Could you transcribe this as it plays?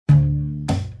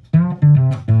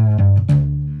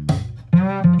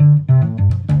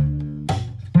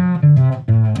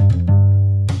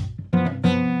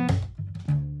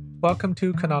welcome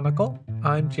to Canonical.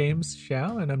 I'm James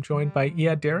Xiao, and I'm joined by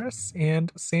Ia Darris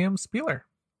and Sam Spieler.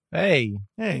 Hey.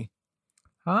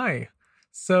 Hi.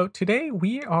 So today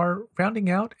we are rounding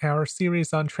out our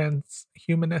series on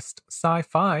transhumanist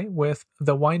sci-fi with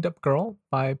The Windup Girl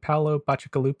by Paolo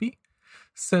Bacigalupi.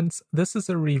 Since this is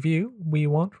a review, we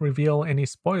won't reveal any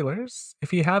spoilers.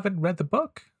 If you haven't read the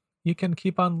book, you can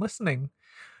keep on listening.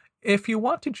 If you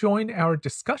want to join our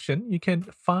discussion, you can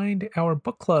find our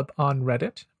book club on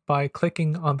Reddit by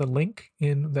clicking on the link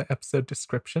in the episode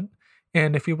description.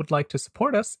 And if you would like to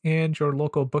support us and your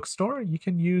local bookstore, you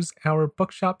can use our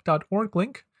bookshop.org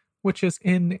link, which is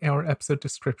in our episode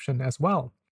description as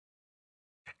well.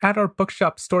 At our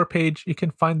bookshop store page, you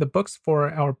can find the books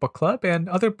for our book club and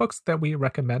other books that we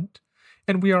recommend.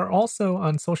 And we are also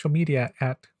on social media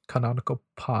at Canonical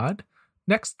Pod.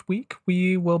 Next week,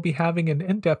 we will be having an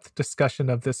in-depth discussion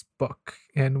of this book,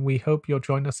 and we hope you'll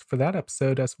join us for that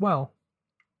episode as well.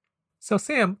 So,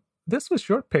 Sam, this was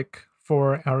your pick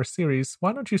for our series.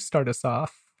 Why don't you start us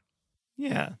off?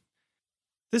 Yeah.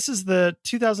 This is the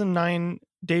 2009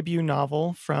 debut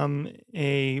novel from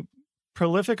a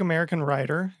prolific American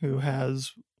writer who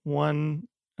has won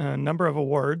a number of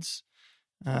awards,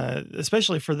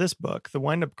 especially for this book. The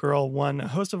Windup Girl won a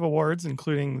host of awards,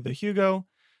 including the Hugo,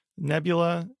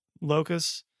 Nebula,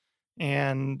 Locus,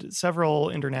 and several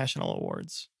international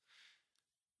awards.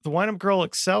 The Windup Girl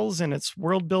excels in its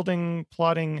world building,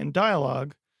 plotting, and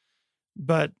dialogue,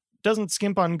 but doesn't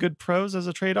skimp on good prose as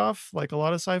a trade-off like a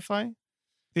lot of sci-fi.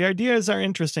 The ideas are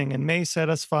interesting and may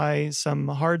satisfy some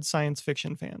hard science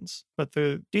fiction fans, but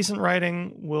the decent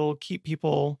writing will keep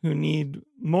people who need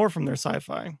more from their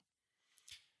sci-fi.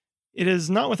 It is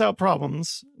not without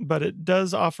problems, but it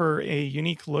does offer a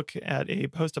unique look at a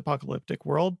post-apocalyptic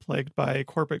world plagued by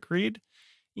corporate greed,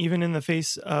 even in the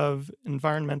face of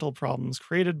environmental problems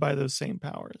created by those same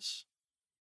powers.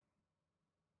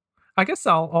 I guess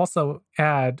I'll also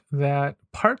add that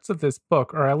parts of this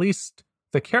book, or at least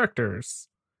the characters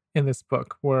in this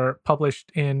book, were published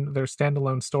in their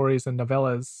standalone stories and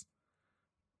novellas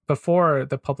before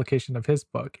the publication of his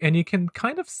book. And you can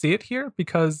kind of see it here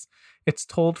because it's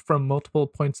told from multiple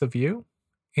points of view.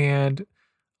 And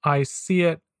I see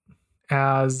it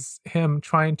as him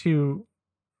trying to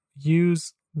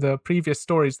use the previous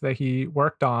stories that he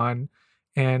worked on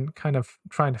and kind of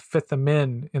trying to fit them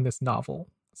in this novel.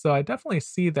 So I definitely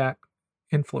see that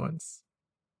influence.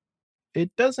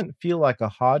 It doesn't feel like a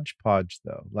hodgepodge,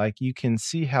 though. Like you can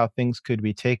see how things could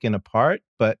be taken apart,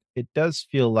 but it does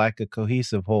feel like a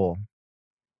cohesive whole.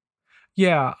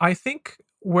 Yeah, I think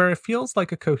where it feels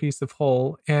like a cohesive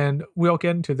whole, and we'll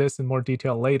get into this in more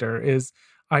detail later, is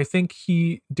I think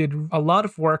he did a lot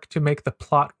of work to make the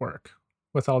plot work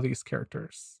with all these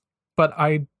characters. But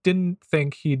I didn't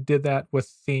think he did that with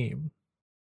theme.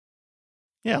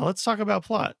 Yeah, let's talk about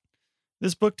plot.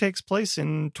 This book takes place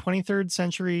in 23rd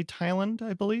century Thailand,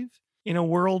 I believe, in a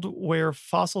world where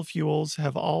fossil fuels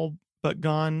have all but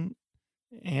gone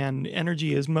and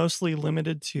energy is mostly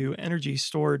limited to energy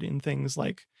stored in things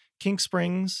like kink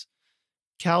springs,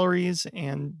 calories,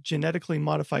 and genetically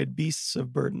modified beasts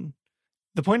of burden.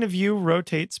 The point of view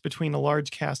rotates between a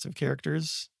large cast of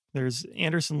characters. There's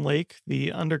Anderson Lake,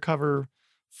 the undercover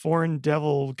foreign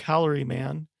devil calorie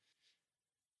man,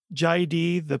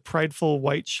 Jaidi, the prideful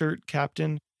white shirt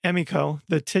captain, Emiko,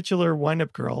 the titular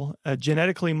Windup Girl, a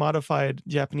genetically modified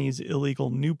Japanese illegal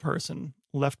new person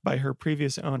left by her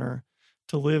previous owner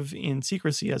to live in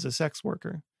secrecy as a sex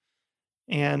worker,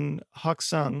 and Hok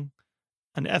Sung,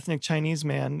 an ethnic Chinese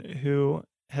man who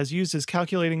has used his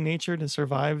calculating nature to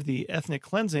survive the ethnic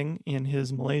cleansing in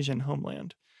his Malaysian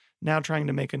homeland, now trying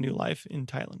to make a new life in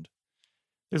Thailand.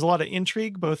 There's a lot of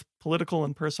intrigue, both political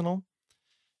and personal.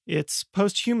 It's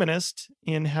post-humanist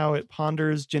in how it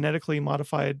ponders genetically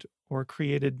modified or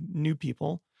created new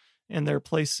people and their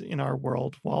place in our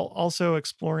world, while also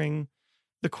exploring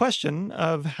the question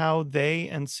of how they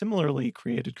and similarly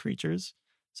created creatures,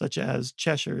 such as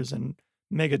Cheshires and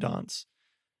Megadonts,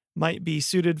 might be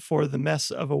suited for the mess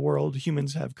of a world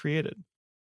humans have created.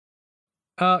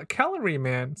 Calorie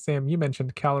Man, Sam, you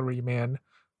mentioned Calorie Man.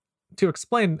 To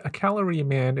explain, a calorie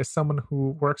man is someone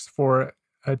who works for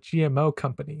a GMO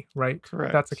company, right?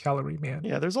 Correct. That's a calorie man.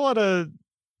 Yeah, there's a lot of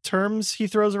terms he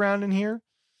throws around in here.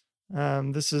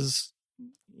 This is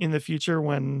in the future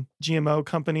when GMO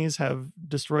companies have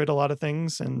destroyed a lot of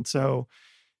things. And so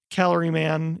calorie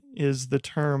man is the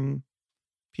term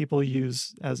people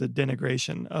use as a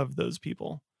denigration of those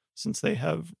people since they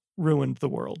have ruined the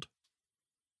world.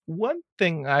 One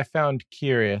thing I found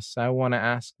curious, I want to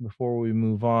ask before we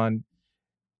move on.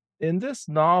 In this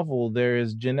novel, there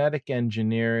is genetic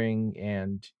engineering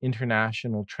and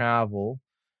international travel,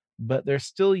 but they're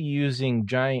still using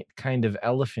giant kind of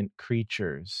elephant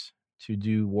creatures to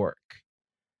do work.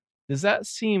 Does that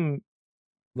seem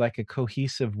like a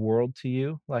cohesive world to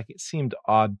you? Like, it seemed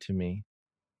odd to me.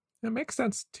 It makes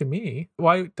sense to me.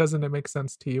 Why doesn't it make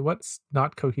sense to you? What's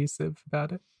not cohesive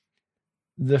about it?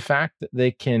 The fact that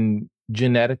they can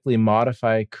genetically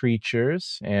modify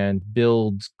creatures and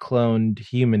build cloned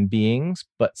human beings,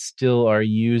 but still are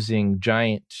using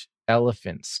giant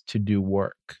elephants to do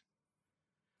work.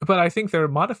 But I think they're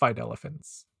modified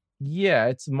elephants. Yeah,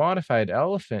 it's a modified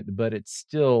elephant, but it's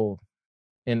still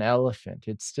an elephant.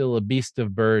 It's still a beast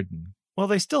of burden. Well,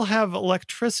 they still have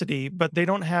electricity, but they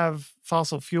don't have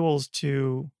fossil fuels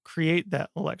to create that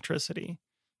electricity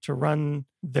to run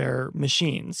their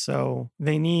machines. So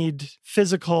they need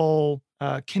physical,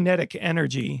 kinetic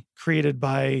energy created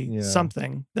by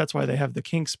something. That's why they have the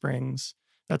kink springs.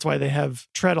 That's why they have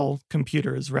treadle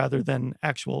computers rather than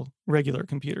actual regular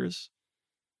computers.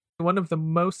 One of the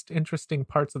most interesting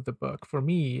parts of the book for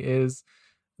me is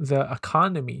the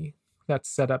economy that's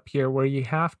set up here, where you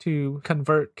have to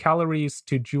convert calories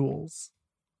to joules.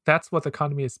 That's what the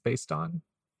economy is based on.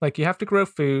 Like, you have to grow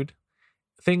food,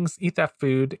 things eat that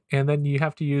food, and then you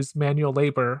have to use manual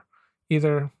labor,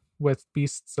 either with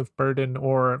beasts of burden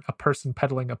or a person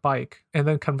pedaling a bike, and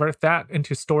then convert that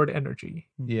into stored energy.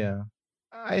 Yeah.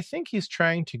 I think he's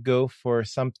trying to go for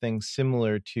something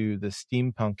similar to the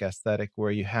steampunk aesthetic,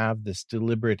 where you have this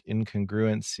deliberate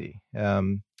incongruency.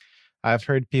 I've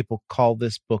heard people call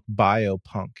this book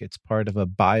biopunk. It's part of a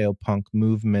biopunk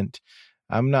movement.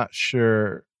 I'm not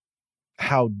sure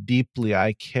how deeply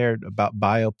I cared about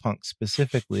biopunk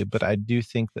specifically, but I do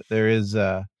think that there is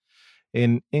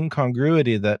an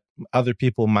incongruity that other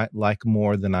people might like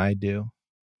more than I do.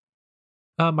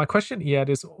 My question, Ed,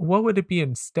 is what would it be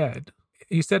instead?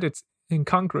 You said it's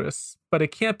incongruous, but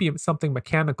it can't be something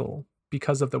mechanical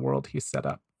because of the world he set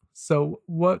up. So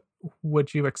what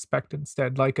would you expect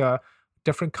instead? Like a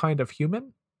different kind of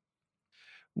human?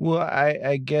 Well,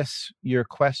 I guess your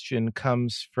question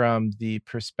comes from the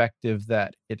perspective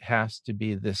that it has to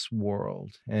be this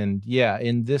world. And yeah,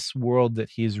 in this world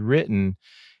that he's written,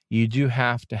 you do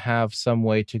have to have some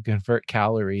way to convert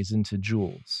calories into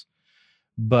joules.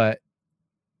 But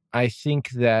I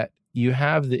think that you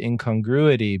have the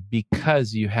incongruity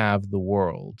because you have the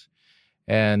world.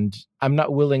 And I'm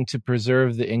not willing to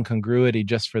preserve the incongruity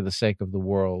just for the sake of the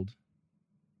world.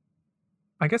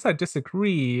 I guess I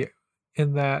disagree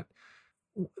in that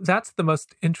that's the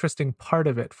most interesting part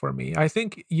of it for me. I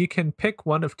think you can pick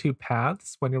one of two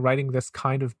paths when you're writing this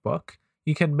kind of book.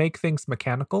 You can make things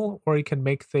mechanical, or you can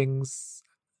make things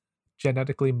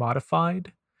genetically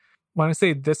modified. When I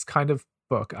say this kind of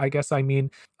book, I guess I mean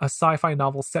a sci-fi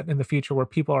novel set in the future where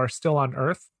people are still on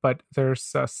Earth, but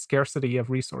there's a scarcity of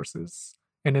resources.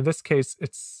 And in this case,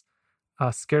 it's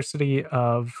a scarcity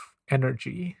of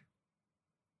energy.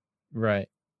 Right.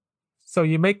 So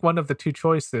you make one of the two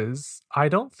choices. I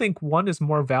don't think one is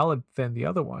more valid than the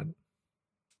other one.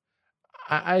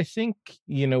 I think,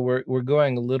 we're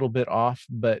going a little bit off,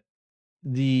 but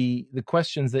the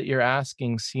questions that you're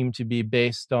asking seem to be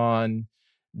based on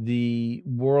the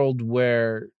world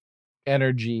where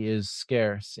energy is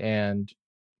scarce and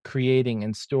creating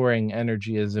and storing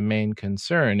energy is a main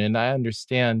concern. And I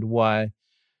understand why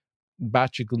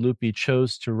Bacigalupi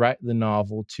chose to write the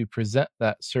novel to present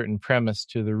that certain premise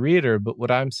to the reader. But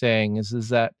what I'm saying is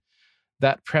that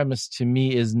that premise to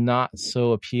me is not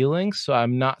so appealing. So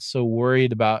I'm not so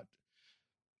worried about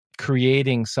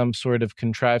creating some sort of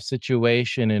contrived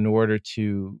situation in order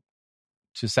to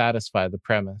satisfy the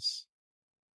premise.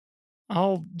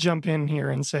 I'll jump in here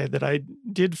and say that I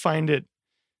did find it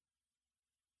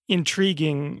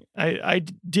intriguing. I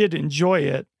did enjoy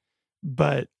it,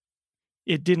 but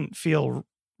it didn't feel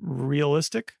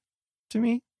realistic to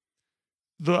me.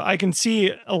 I can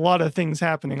see a lot of things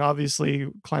happening. Obviously,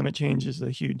 climate change is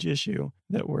a huge issue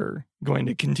that we're going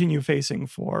to continue facing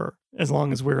for as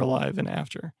long as we're alive and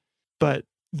after. But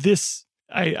this,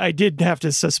 I did have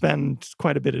to suspend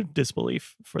quite a bit of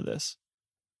disbelief for this.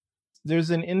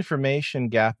 There's an information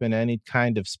gap in any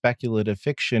kind of speculative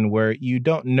fiction where you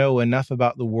don't know enough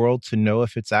about the world to know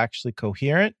if it's actually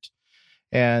coherent.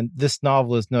 And this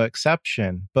novel is no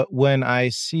exception. But when I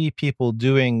see people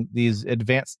doing these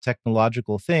advanced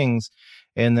technological things,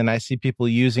 and then I see people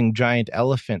using giant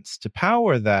elephants to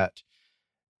power that,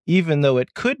 even though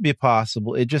it could be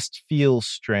possible, it just feels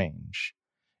strange.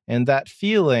 And that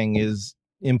feeling is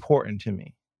important to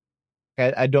me.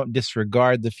 I don't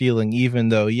disregard the feeling, even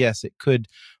though, yes, it could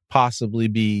possibly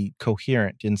be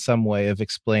coherent in some way of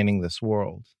explaining this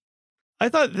world. I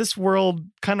thought this world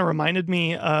kind of reminded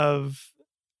me of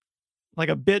like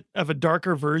a bit of a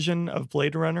darker version of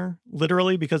Blade Runner,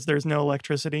 literally, because there's no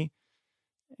electricity.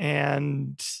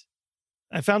 And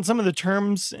I found some of the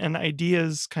terms and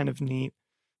ideas kind of neat,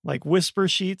 like whisper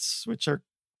sheets, which are,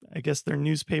 I guess they're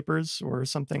newspapers or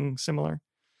something similar.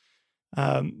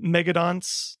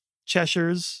 Megadonts,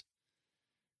 Cheshires.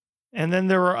 And then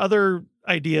there are other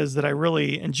ideas that I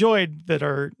really enjoyed that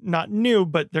are not new,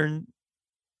 but they're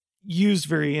used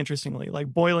very interestingly,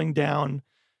 like boiling down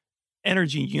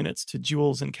energy units to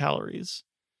joules and calories.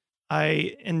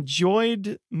 I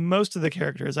enjoyed most of the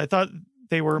characters. I thought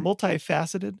they were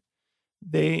multifaceted.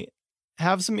 They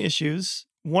have some issues.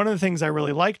 One of the things I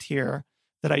really liked here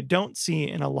that I don't see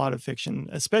in a lot of fiction,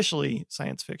 especially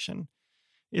science fiction,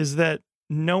 is that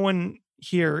no one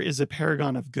here is a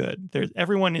paragon of good.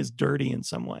 Everyone is dirty in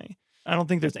some way. I don't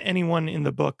think there's anyone in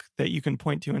the book that you can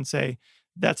point to and say,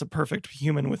 that's a perfect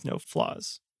human with no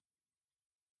flaws.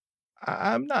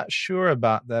 I'm not sure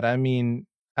about that. I mean,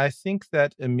 I think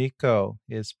that Emiko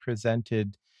is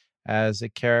presented as a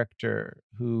character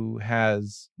who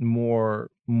has more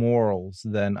morals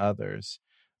than others,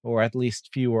 or at least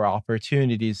fewer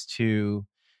opportunities to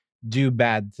do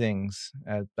bad things.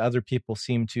 Other people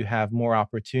seem to have more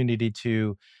opportunity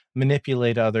to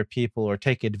manipulate other people or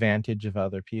take advantage of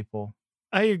other people.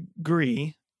 I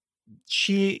agree.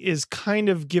 She is kind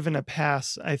of given a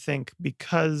pass, I think,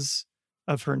 because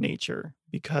of her nature,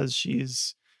 because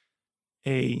she's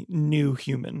a new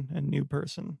human, a new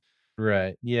person.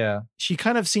 Right. Yeah. She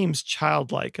kind of seems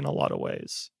childlike in a lot of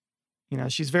ways. You know,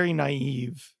 she's very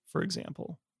naive, for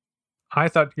example. I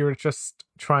thought you were just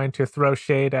trying to throw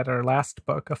shade at our last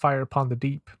book, A Fire Upon the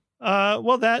Deep.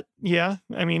 Well, yeah.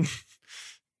 I mean,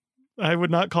 I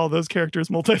would not call those characters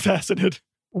multifaceted.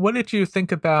 What did you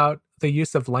think about the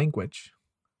use of language?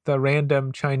 The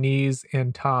random Chinese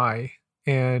and Thai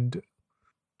and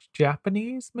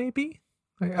Japanese, maybe?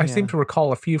 I seem to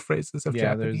recall a few phrases of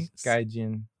Japanese. There's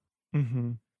Gaijin.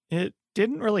 Mm-hmm. It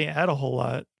didn't really add a whole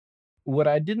lot. What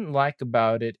I didn't like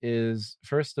about it is,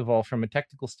 first of all, from a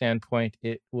technical standpoint,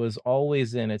 it was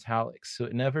always in italics. So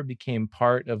it never became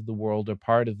part of the world or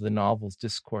part of the novel's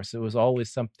discourse. It was always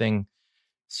something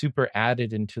super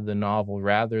added into the novel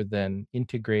rather than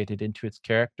integrated into its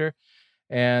character.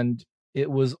 And it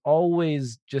was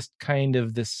always just kind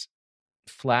of this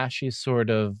flashy sort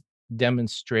of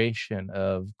demonstration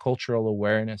of cultural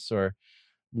awareness or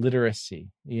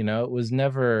literacy. You know, it was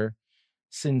never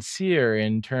sincere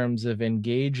in terms of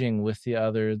engaging with the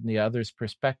other's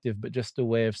perspective, but just a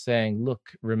way of saying, look,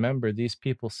 remember, these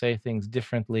people say things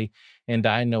differently, and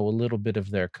I know a little bit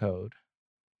of their code.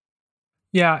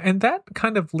 Yeah, and that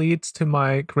kind of leads to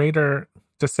my greater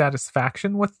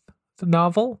dissatisfaction with the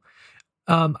novel.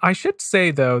 I should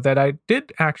say, though, that I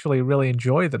did actually really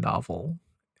enjoy the novel.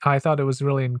 I thought it was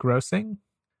really engrossing.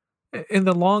 In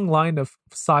the long line of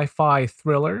sci-fi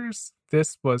thrillers,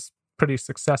 this was pretty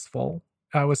successful.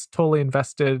 I was totally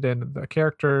invested in the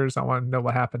characters. I wanted to know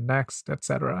what happened next,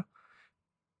 etc.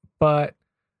 But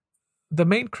the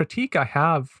main critique I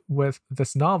have with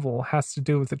this novel has to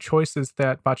do with the choices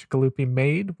that Bacigalupi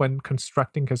made when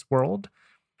constructing his world.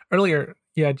 Earlier,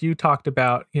 you talked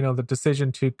about, the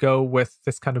decision to go with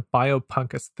this kind of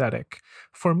biopunk aesthetic.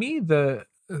 For me, the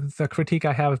critique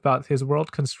I have about his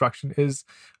world construction is,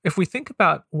 if we think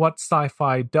about what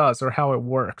sci-fi does or how it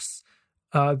works,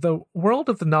 the world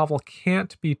of the novel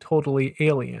can't be totally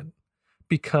alien,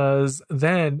 because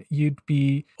then you'd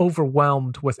be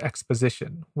overwhelmed with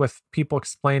exposition, with people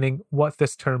explaining what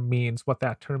this term means, what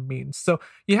that term means. So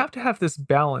you have to have this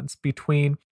balance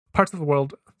between parts of the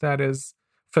world that is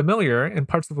familiar and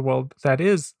parts of the world that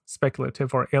is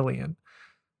speculative or alien.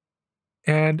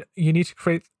 And you need to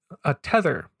create a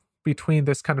tether between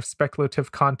this kind of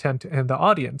speculative content and the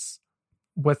audience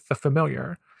with the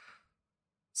familiar.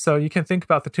 So you can think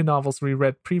about the two novels we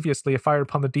read previously. A Fire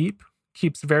Upon the Deep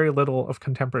keeps very little of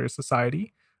contemporary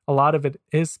society. A lot of it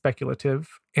is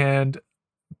speculative, and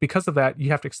because of that, you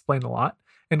have to explain a lot.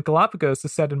 And Galapagos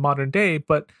is set in modern day,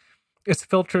 but it's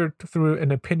filtered through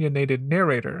an opinionated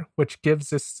narrator, which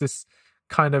gives us this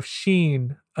kind of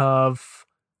sheen of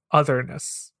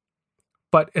otherness.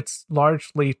 But it's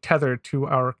largely tethered to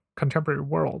our contemporary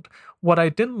world. What I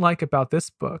didn't like about this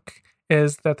book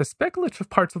is that the speculative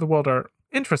parts of the world are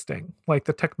interesting, like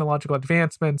the technological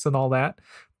advancements and all that.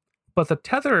 But the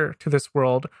tether to this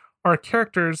world are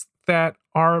characters that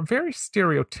are very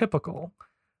stereotypical.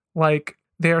 Like,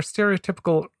 they are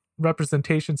stereotypical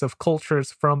representations of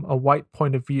cultures from a white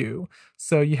point of view.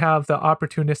 So you have the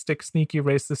opportunistic, sneaky,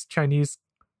 racist Chinese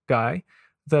guy,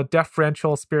 the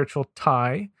deferential, spiritual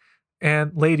Thai,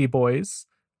 and ladyboys.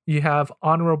 You have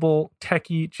honorable,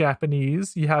 techie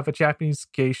Japanese. You have a Japanese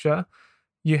geisha.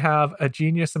 You have a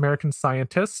genius American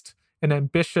scientist, an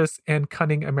ambitious and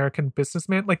cunning American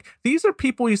businessman. Like, these are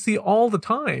people you see all the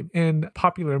time in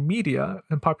popular media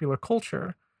and popular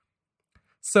culture.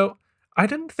 So I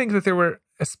didn't think that they were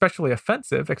especially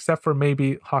offensive, except for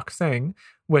maybe Hawk Seng,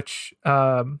 which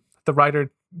the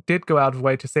writer did go out of the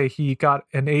way to say he got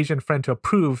an Asian friend to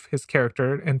approve his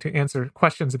character and to answer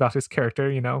questions about his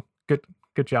character.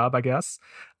 Good job, I guess.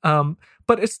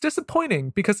 But it's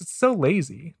disappointing because it's so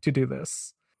lazy to do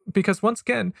this. Because once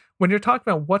again, when you're talking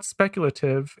about what's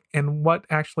speculative and what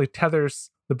actually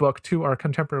tethers the book to our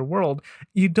contemporary world,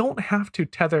 you don't have to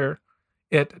tether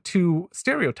it to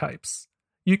stereotypes.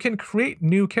 You can create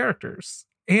new characters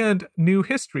and new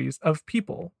histories of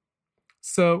people.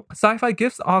 So sci-fi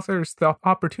gives authors the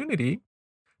opportunity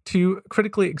to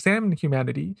critically examine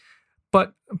humanity,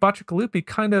 but Bacigalupi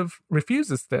kind of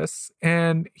refuses this,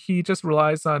 and he just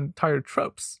relies on tired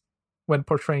tropes when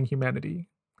portraying humanity.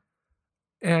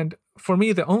 And for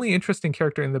me, the only interesting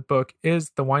character in the book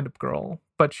is the Windup Girl,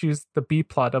 but she's the B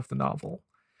plot of the novel.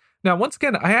 Now, once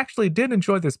again, I actually did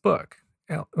enjoy this book,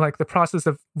 like the process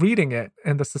of reading it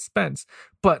and the suspense,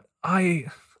 but I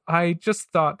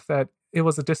just thought that it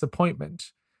was a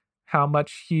disappointment how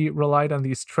much he relied on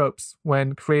these tropes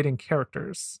when creating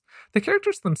characters. The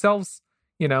characters themselves,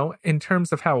 in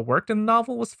terms of how it worked in the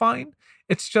novel, was fine.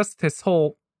 It's just this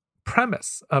whole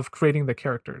premise of creating the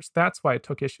characters. That's why I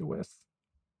took issue with.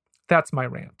 That's my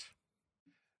rant.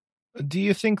 Do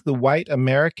you think the white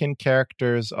American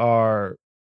characters are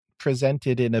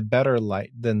presented in a better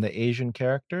light than the Asian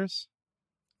characters?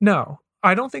 No,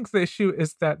 I don't think the issue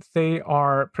is that they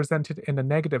are presented in a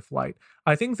negative light.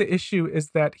 I think the issue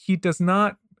is that he does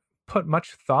not put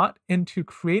much thought into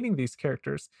creating these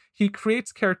characters. He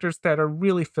creates characters that are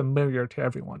really familiar to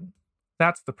everyone.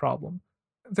 That's the problem.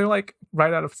 They're like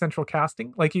right out of central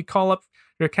casting. Like, you call up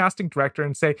your casting director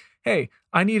and say, hey,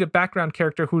 I need a background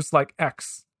character who's like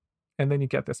X. And then you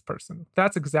get this person.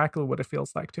 That's exactly what it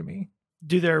feels like to me.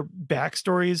 Do their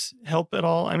backstories help at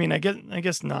all? I mean, I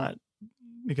guess not,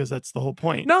 because that's the whole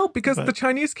point. No, because the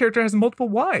Chinese character has multiple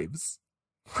wives.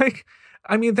 Like,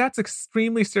 I mean, that's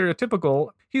extremely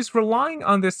stereotypical. He's relying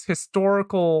on this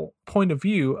historical point of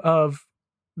view of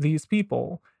these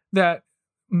people that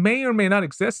may or may not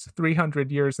exist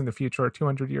 300 years in the future or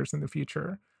 200 years in the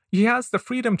future. He has the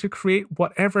freedom to create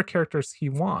whatever characters he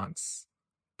wants,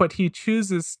 but he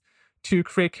chooses to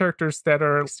create characters that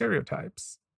are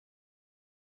stereotypes.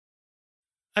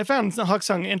 I found Hawk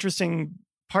Sung interesting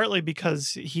partly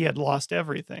because he had lost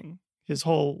everything. His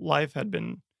whole life had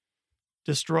been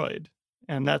destroyed,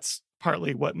 and that's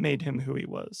partly what made him who he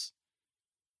was.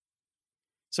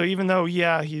 So even though,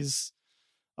 yeah, he's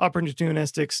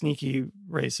opportunistic, sneaky,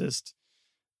 racist,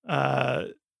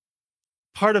 part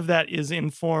of that is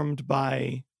informed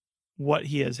by what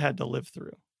he has had to live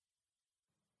through.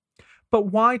 But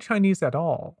why Chinese at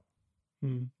all?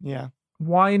 Yeah.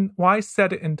 Why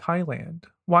set it in Thailand?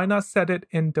 Why not set it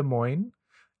in Des Moines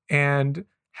and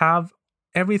have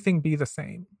everything be the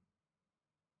same?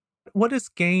 What is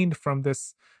gained from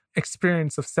this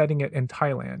experience of setting it in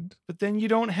Thailand? But then you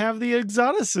don't have the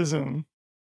exoticism.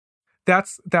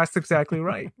 That's exactly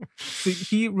right. See,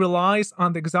 he relies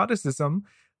on the exoticism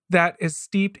that is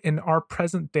steeped in our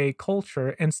present day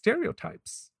culture and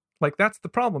stereotypes. Like, that's the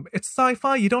problem. It's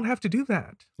sci-fi. You don't have to do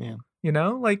that. Yeah.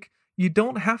 Like, you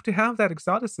don't have to have that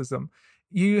exoticism.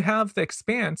 You have The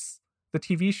Expanse, the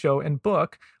TV show and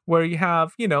book, where you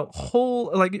have,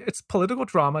 whole, like, it's political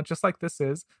drama, just like this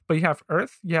is, but you have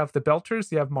Earth, you have the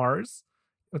Belters, you have Mars,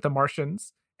 with the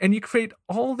Martians, and you create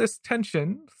all this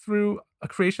tension through a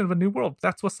creation of a new world.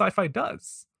 That's what sci-fi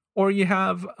does. Or you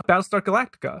have Battlestar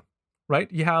Galactica, right?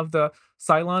 You have the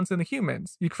Cylons and the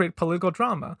humans. You create political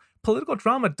drama. Political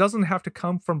drama doesn't have to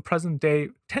come from present day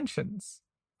tensions.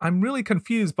 I'm really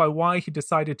confused by why he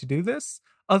decided to do this,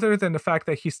 other than the fact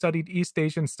that he studied East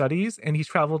Asian studies and he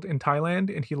traveled in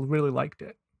Thailand and he really liked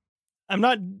it. I'm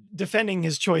not defending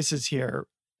his choices here,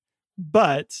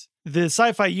 but the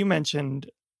sci-fi you mentioned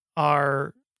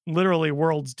are literally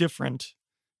worlds different.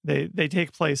 They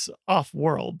take place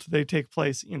off-world. They take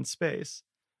place in space,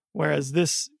 whereas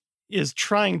this is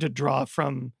trying to draw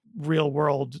from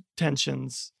real-world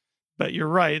tensions. But you're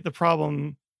right. The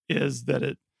problem is that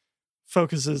it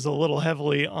focuses a little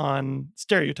heavily on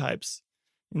stereotypes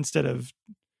instead of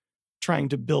trying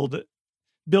to build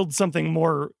something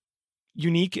more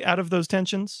unique out of those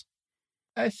tensions.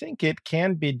 I think it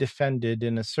can be defended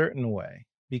in a certain way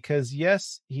because,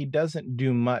 yes, he doesn't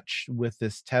do much with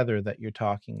this tether that you're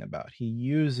talking about. He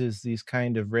uses these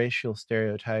kind of racial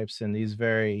stereotypes and these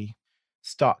very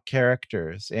stock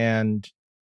characters. And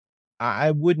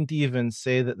I wouldn't even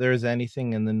say that there's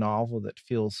anything in the novel that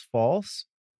feels false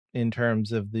in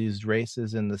terms of these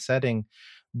races in the setting,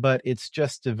 but it's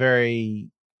just a very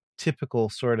typical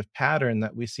sort of pattern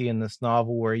that we see in this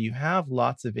novel where you have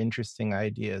lots of interesting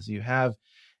ideas. You have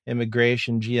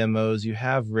immigration, GMOs, you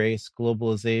have race,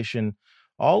 globalization.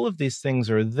 All of these things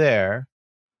are there,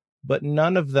 but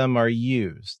none of them are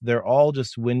used. They're all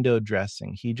just window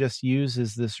dressing. He just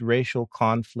uses this racial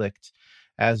conflict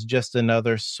as just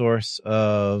another source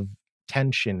of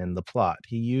tension in the plot.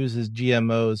 He uses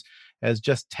GMOs as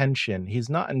just tension. He's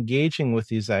not engaging with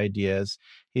these ideas.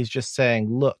 He's just saying,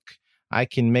 look, I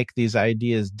can make these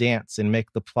ideas dance and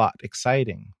make the plot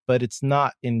exciting, but it's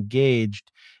not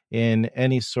engaged in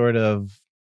any sort of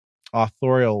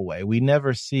authorial way. We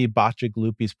never see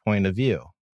Bacigalupi's point of view.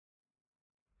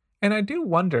 And I do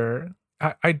wonder,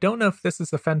 I don't know if this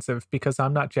is offensive because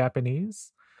I'm not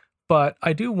Japanese, but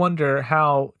I do wonder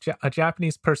how a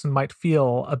Japanese person might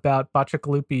feel about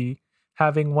Bacigalupi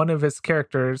having one of his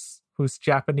characters who's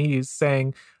Japanese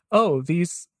saying, oh,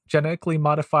 these genetically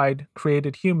modified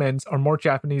created humans are more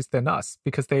Japanese than us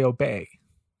because they obey.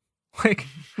 Like,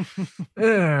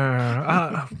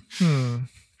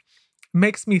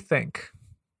 makes me think.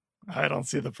 I don't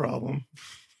see the problem.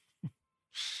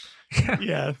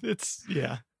 Yeah,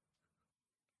 yeah.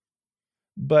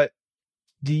 But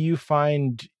do you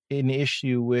find an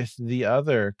issue with the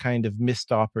other kind of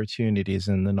missed opportunities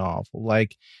in the novel?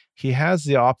 Like, he has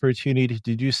the opportunity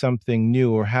to do something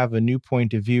new or have a new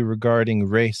point of view regarding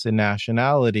race and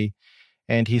nationality,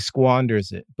 and he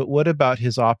squanders it. But what about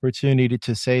his opportunity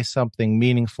to say something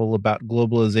meaningful about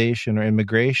globalization or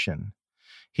immigration?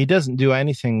 He doesn't do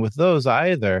anything with those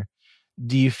either.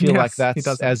 Do you feel like that's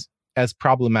as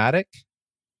problematic?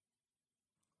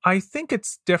 I think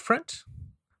it's different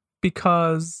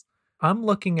because I'm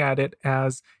looking at it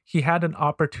as he had an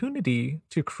opportunity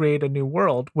to create a new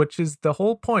world, which is the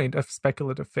whole point of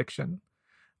speculative fiction,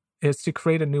 is to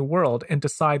create a new world and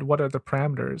decide what are the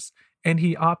parameters. And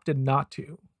he opted not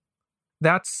to.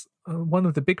 That's one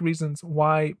of the big reasons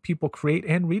why people create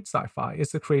and read sci-fi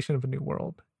is the creation of a new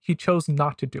world. He chose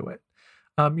not to do it.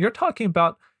 You're talking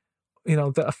about,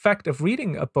 the effect of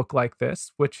reading a book like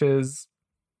this, which is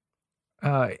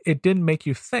it didn't make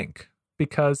you think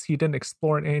because he didn't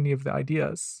explore any of the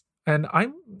ideas. And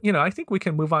I think we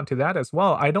can move on to that as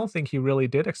well. I don't think he really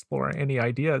did explore any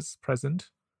ideas present.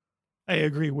 I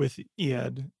agree with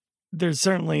Ed. There's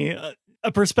certainly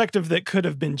a perspective that could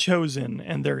have been chosen,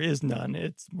 and there is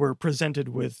none. We're presented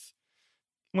with,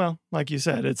 well, like you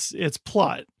said, it's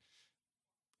plot.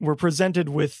 We're presented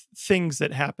with things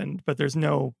that happened, but there's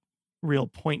no real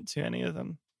point to any of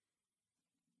them.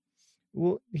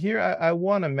 Well, here I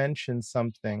want to mention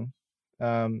something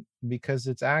because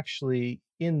it's actually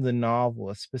in the novel,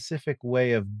 a specific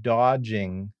way of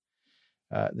dodging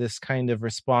this kind of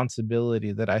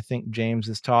responsibility that I think James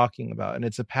is talking about. And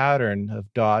it's a pattern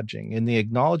of dodging. In the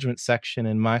acknowledgement section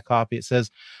in my copy, it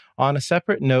says, on a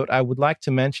separate note, I would like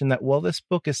to mention that while this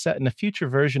book is set in a future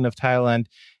version of Thailand,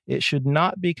 it should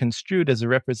not be construed as a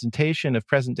representation of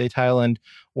present-day Thailand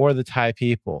or the Thai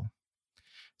people.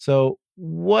 So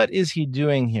what is he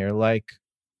doing here? Like,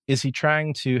 is he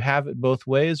trying to have it both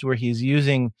ways where he's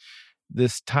using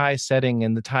this Thai setting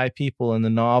and the Thai people in the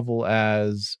novel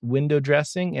as window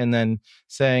dressing and then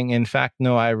saying, in fact,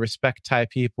 no, I respect Thai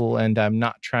people and I'm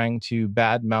not trying to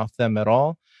badmouth them at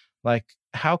all? Like,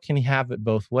 how can he have it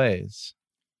both ways?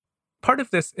 Part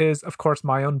of this is, of course,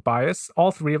 my own bias.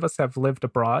 All three of us have lived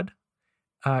abroad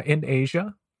in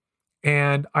Asia.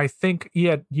 And I think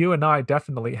you and I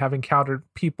definitely have encountered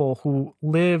people who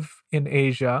live in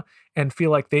Asia and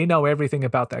feel like they know everything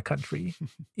about that country,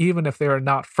 even if they are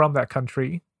not from that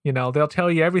country. They'll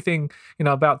tell you everything,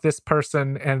 about this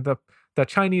person, and the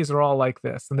Chinese are all like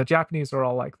this and the Japanese are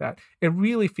all like that. It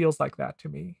really feels like that to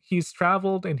me. He's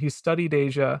traveled and he's studied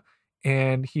Asia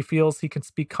and he feels he can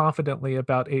speak confidently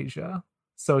about Asia.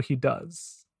 So he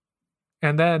does.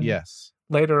 And then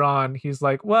later on, he's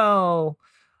like, well,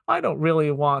 I don't really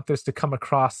want this to come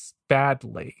across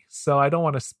badly. So I don't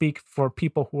want to speak for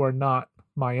people who are not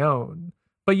my own.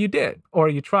 But you did, or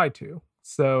you tried to.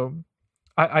 So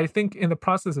I think in the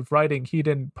process of writing, he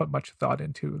didn't put much thought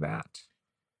into that.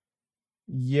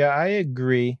 Yeah, I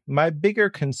agree. My bigger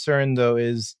concern, though,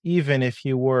 is even if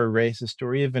you were a racist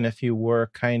or even if you were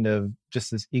kind of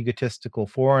just this egotistical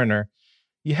foreigner,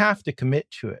 you have to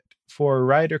commit to it. For a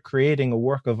writer creating a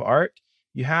work of art,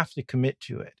 you have to commit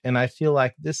to it. And I feel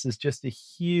like this is just a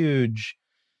huge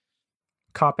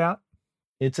cop-out.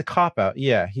 It's a cop-out.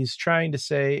 Yeah, he's trying to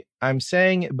say, I'm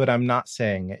saying it, but I'm not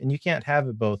saying it. And you can't have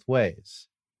it both ways.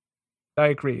 I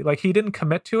agree. Like, he didn't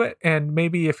commit to it. And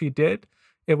maybe if he did,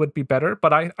 it would be better.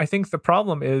 But I think the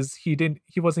problem is he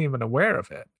wasn't even aware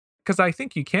of it. Because I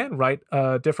think you can write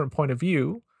a different point of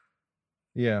view.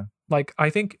 Yeah. Like, I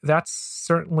think that's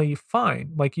certainly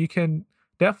fine. Like, you can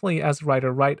definitely, as a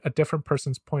writer, write a different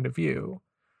person's point of view.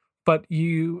 But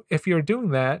if you're doing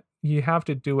that, you have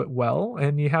to do it well,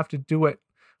 and you have to do it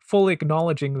fully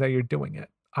acknowledging that you're doing it.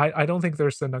 I don't think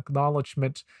there's an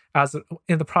acknowledgement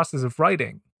in the process of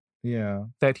writing Yeah.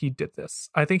 that he did this.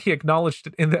 I think he acknowledged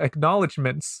it in the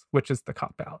acknowledgments, which is the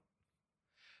cop out.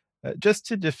 Just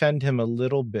to defend him a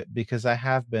little bit, because I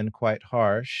have been quite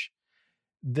harsh,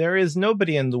 there is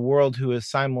nobody in the world who is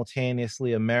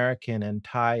simultaneously American and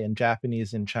Thai and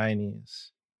Japanese and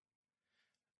Chinese.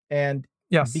 And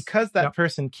Yes. because that Yep.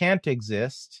 person can't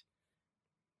exist,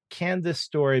 can this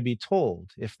story be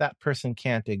told if that person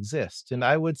can't exist? And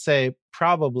I would say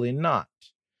probably not.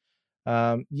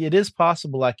 It is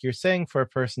possible, like you're saying, for a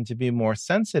person to be more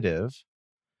sensitive,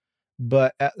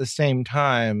 but at the same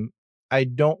time, I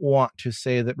don't want to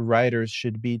say that writers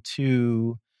should be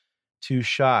too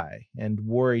shy and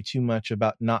worry too much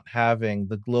about not having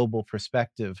the global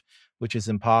perspective, which is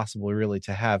impossible really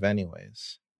to have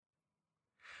anyways.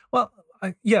 Well,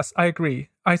 yes, I agree.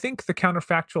 I think the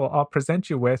counterfactual I'll present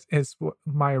you with is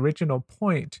my original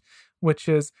point, which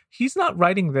is he's not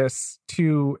writing this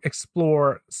to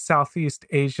explore Southeast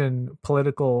Asian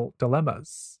political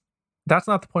dilemmas. That's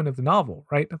not the point of the novel,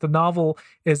 right? The novel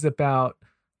is about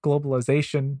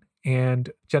globalization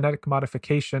and genetic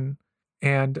modification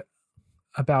and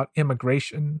about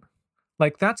immigration.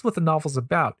 Like, that's what the novel's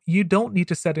about. You don't need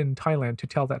to set it in Thailand to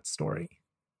tell that story.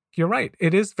 You're right.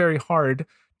 It is very hard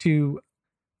to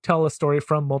tell a story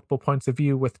from multiple points of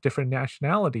view with different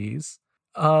nationalities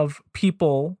of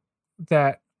people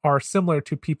that are similar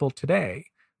to people today.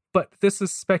 But this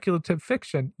is speculative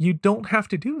fiction. You don't have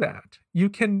to do that. You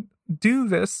can do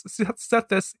this, set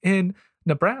this in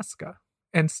Nebraska,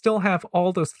 and still have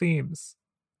all those themes.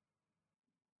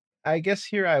 I guess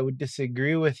here I would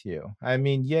disagree with you. I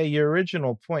mean, yeah, your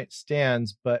original point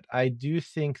stands, but I do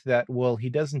think that, well, he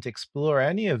doesn't explore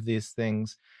any of these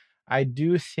things. I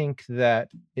do think that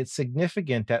it's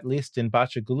significant, at least in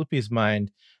Bacigalupi's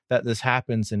mind, that this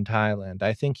happens in Thailand.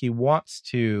 I think he wants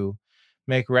to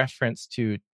make reference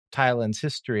to Thailand's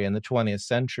history in the 20th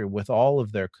century with all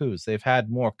of their coups. They've had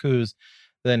more coups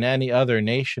than any other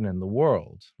nation in the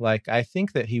world. Like, I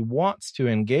think that he wants to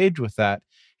engage with that.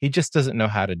 He just doesn't know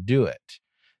how to do it.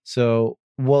 So,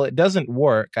 well, it doesn't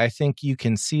work. I think you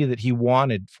can see that he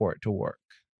wanted for it to work.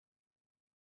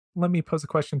 Let me pose a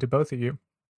question to both of you.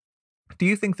 Do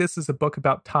you think this is a book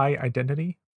about Thai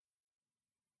identity?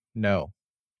 No.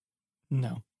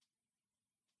 No.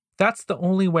 That's the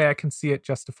only way I can see it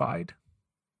justified.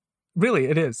 Really,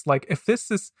 it is. Like, if this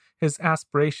is his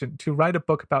aspiration to write a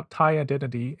book about Thai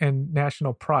identity and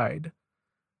national pride,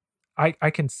 I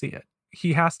can see it.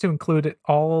 He has to include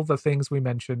all the things we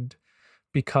mentioned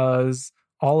because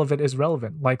all of it is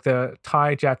relevant, like the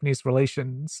Thai-Japanese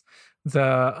relations,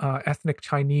 the ethnic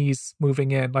Chinese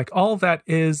moving in, like all of that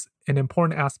is an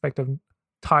important aspect of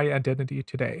Thai identity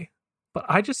today. But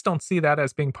I just don't see that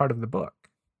as being part of the book,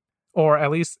 or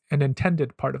at least an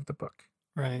intended part of the book.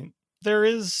 Right. There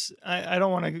is, I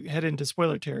don't want to head into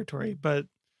spoiler territory, but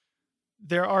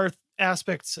there are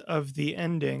aspects of the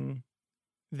ending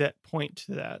that point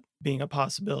to that being a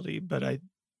possibility. But I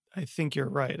think you're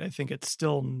right. I think it's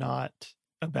still not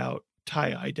about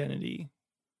Thai identity.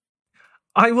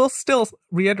 I will still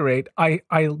reiterate, I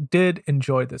did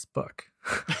enjoy this book.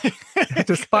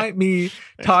 Despite me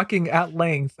talking at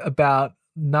length about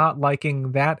not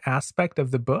liking that aspect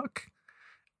of the book,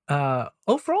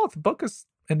 overall, the book is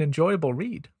an enjoyable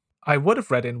read. I would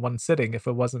have read it in one sitting if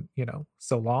it wasn't,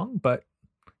 so long. But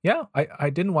yeah, I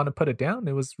didn't want to put it down.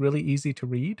 It was really easy to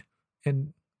read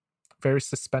and very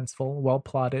suspenseful, well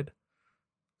plotted.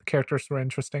 The characters were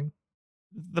interesting.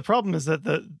 The problem is that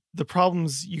the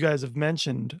problems you guys have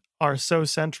mentioned are so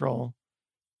central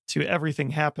to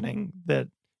everything happening that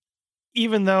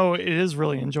even though it is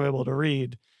really enjoyable to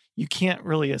read, you can't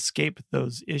really escape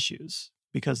those issues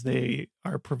because they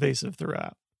are pervasive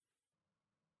throughout.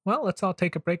 Well, let's all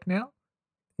take a break now.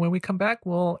 When we come back,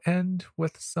 we'll end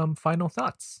with some final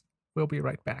thoughts. We'll be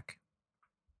right back.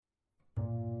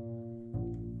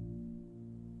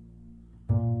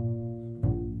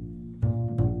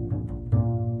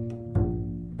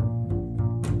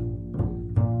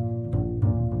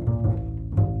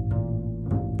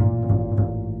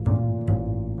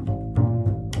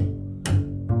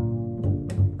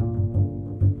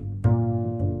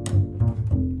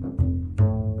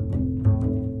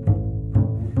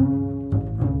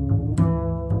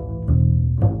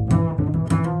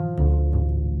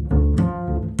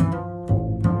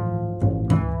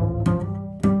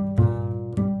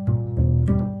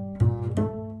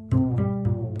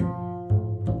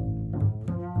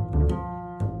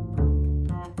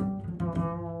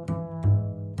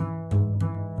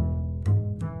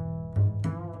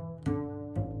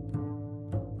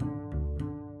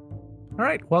 All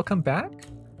right, welcome back.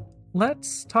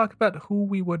 Let's talk about who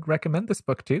we would recommend this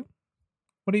book to.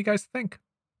 What do you guys think?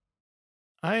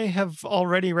 I have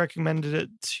already recommended it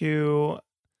to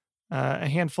a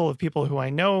handful of people who I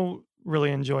know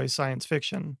really enjoy science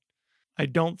fiction. I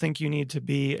don't think you need to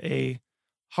be a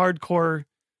hardcore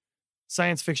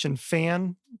science fiction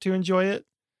fan to enjoy it.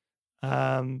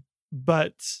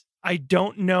 But I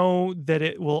don't know that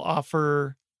it will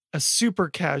offer a super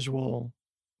casual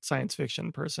science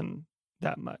fiction person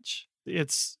that much.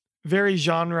 It's very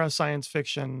genre science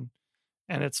fiction,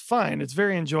 and it's fine. It's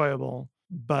very enjoyable,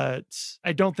 but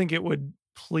I don't think it would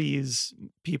please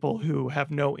people who have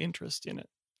no interest in it,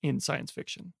 in science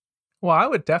fiction. Well, I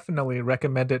would definitely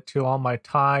recommend it to all my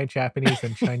Thai, Japanese,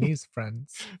 and Chinese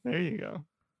friends. There you go.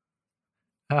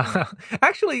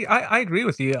 Actually, I agree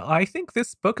with you. I think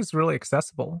this book is really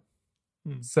accessible.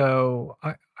 So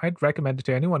I'd recommend it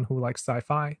to anyone who likes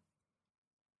sci-fi.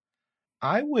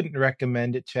 I wouldn't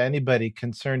recommend it to anybody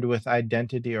concerned with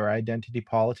identity or identity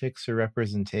politics or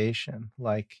representation.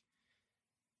 Like,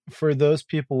 for those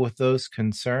people with those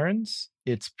concerns,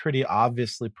 it's pretty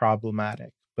obviously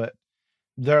problematic. But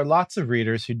there are lots of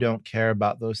readers who don't care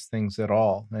about those things at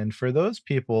all. And for those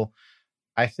people,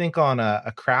 I think on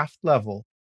a craft level,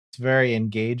 it's very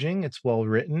engaging, it's well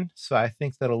written. So I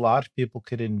think that a lot of people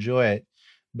could enjoy it,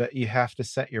 but you have to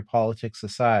set your politics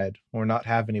aside or not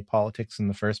have any politics in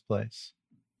the first place.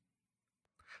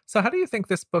 So how do you think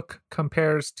this book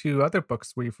compares to other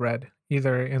books we've read,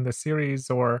 either in the series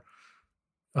or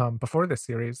before the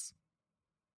series?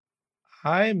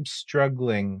 I'm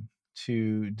struggling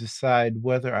to decide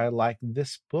whether I like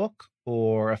this book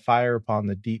or A Fire Upon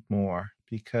the Deep more,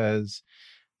 because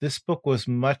this book was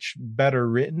much better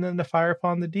written than The Fire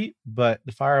Upon the Deep, but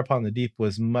The Fire Upon the Deep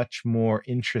was much more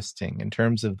interesting in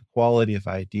terms of the quality of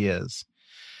ideas.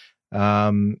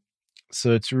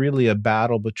 So it's really a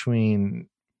battle between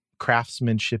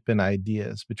craftsmanship and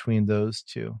ideas between those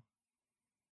two.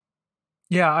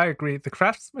 Yeah, I agree. The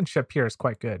craftsmanship here is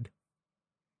quite good.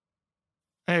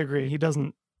 I agree. He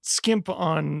doesn't skimp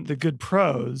on the good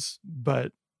prose,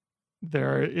 but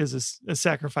there is a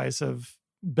sacrifice of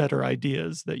better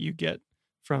ideas that you get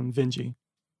from Vinji.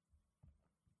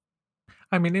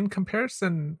 I mean, in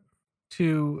comparison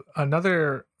to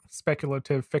another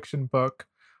speculative fiction book,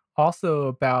 also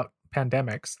about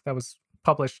pandemics, that was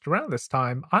published around this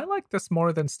time, I like this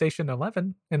more than Station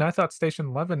 11. And I thought Station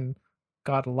 11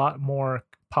 got a lot more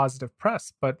positive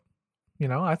press, but,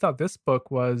 I thought this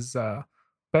book was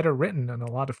better written in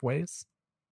a lot of ways.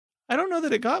 I don't know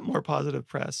that it got more positive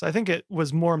press. I think it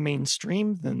was more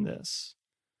mainstream than this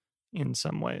in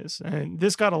some ways. And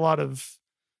this got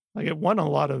it won a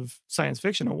lot of science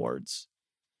fiction awards,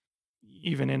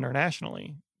 even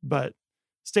internationally. But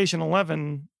Station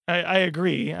 11, I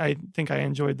agree. I think I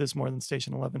enjoyed this more than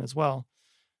Station 11 as well.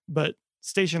 But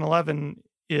Station 11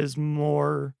 is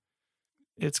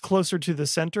it's closer to the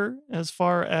center as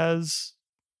far as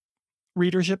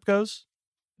readership goes.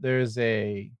 There's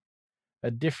a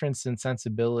difference in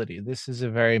sensibility. This is a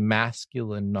very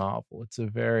masculine novel. It's a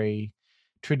very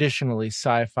traditionally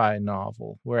sci-fi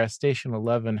novel, whereas Station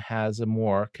 11 has a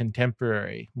more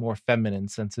contemporary, more feminine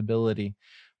sensibility,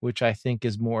 which I think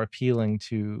is more appealing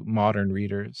to modern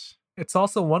readers. It's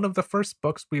also one of the first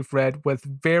books we've read with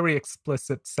very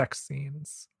explicit sex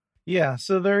scenes. Yeah,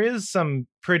 so there is some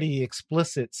pretty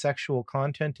explicit sexual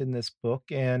content in this book,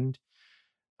 and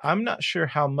I'm not sure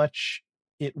how much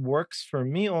it works for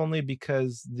me, only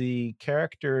because the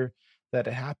character that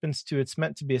it happens to, it's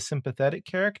meant to be a sympathetic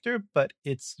character, but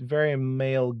it's very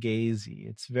male gazy.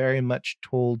 It's very much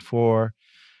told for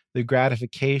the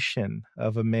gratification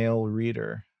of a male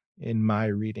reader, in my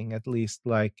reading at least.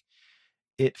 Like,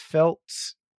 it felt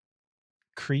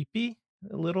creepy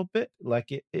a little bit.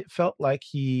 Like it felt like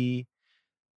he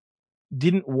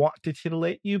didn't want to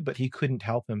titillate you, but he couldn't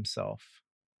help himself.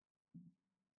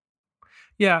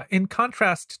 Yeah, in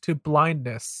contrast to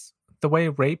Blindness, the way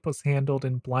rape was handled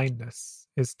in Blindness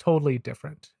is totally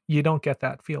different. You don't get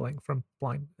that feeling from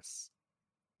Blindness.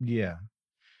 Yeah.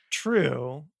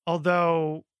 True.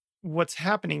 Although what's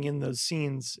happening in those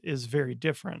scenes is very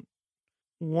different.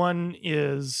 One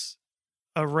is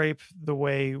a rape the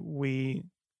way we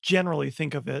generally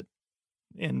think of it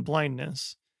in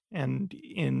Blindness. And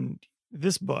in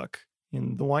this book,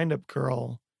 in The Windup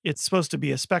Girl, it's supposed to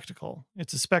be a spectacle.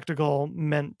 It's a spectacle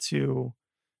meant to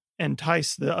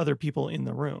entice the other people in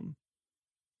the room,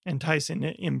 entice and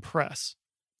impress.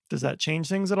 Does that change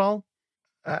things at all?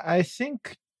 I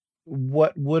think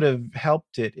what would have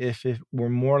helped it if it were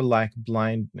more like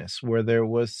Blindness, where there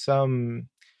was some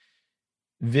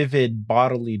vivid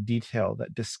bodily detail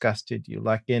that disgusted you.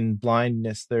 Like in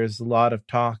Blindness, there's a lot of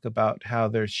talk about how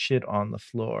there's shit on the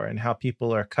floor and how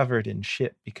people are covered in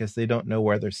shit because they don't know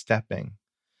where they're stepping.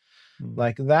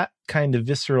 Like that kind of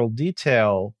visceral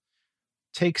detail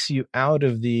takes you out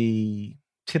of the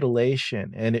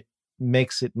titillation and it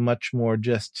makes it much more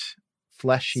just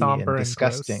fleshy Somber and and gross.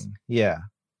 disgusting. Yeah.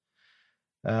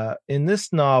 In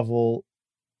this novel,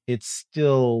 it's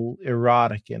still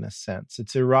erotic in a sense.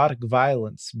 It's erotic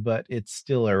violence, but it's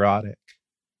still erotic.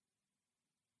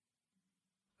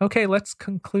 Okay, let's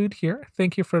conclude here.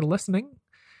 Thank you for listening.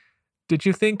 Did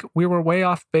you think we were way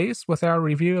off base with our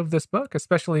review of this book,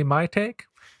 especially my take?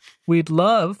 We'd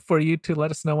love for you to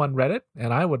let us know on Reddit,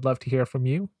 and I would love to hear from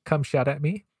you. Come shout at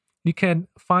me. You can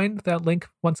find that link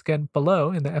once again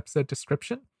below in the episode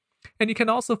description. And you can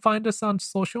also find us on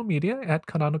social media at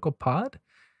Canonical Pod.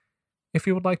 If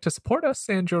you would like to support us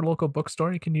and your local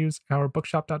bookstore, you can use our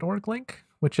bookshop.org link,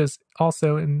 which is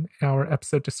also in our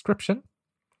episode description.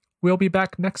 We'll be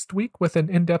back next week with an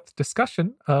in-depth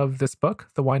discussion of this book,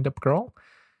 The Windup Girl.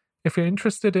 If you're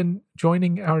interested in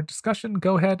joining our discussion,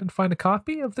 go ahead and find a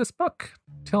copy of this book.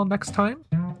 Till next time,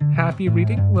 happy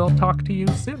reading. We'll talk to you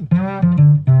soon.